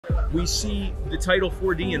We see the Title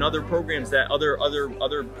 4D and other programs that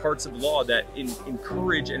other parts of law that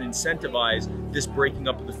encourage and incentivize this breaking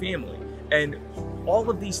up of the family. And all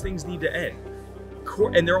of these things need to end.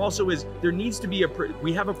 And there needs to be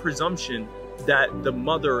we have a presumption that the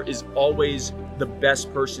mother is always the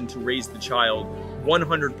best person to raise the child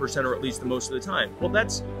 100% or at least the most of the time. Well,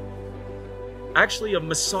 that's actually a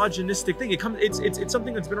misogynistic thing. It's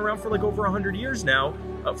something that's been around for like over 100 years now,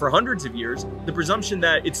 for hundreds of years. The presumption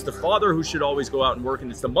that it's the father who should always go out and work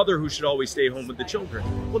and it's the mother who should always stay home with the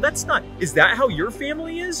children. Well, that's not. Is that how your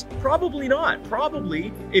family is? Probably not.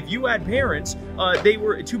 Probably if you had parents, they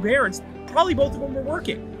were two parents, probably both of them were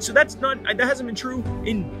working. So that hasn't been true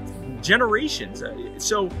in generations.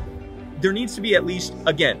 So there needs to be, at least,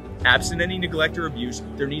 again, absent any neglect or abuse,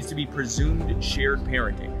 there needs to be presumed shared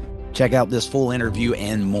parenting. Check out this full interview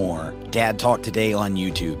and more. Dad Talk Today on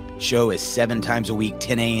YouTube. Show is 7 times a week,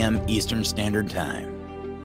 10 a.m. Eastern Standard Time.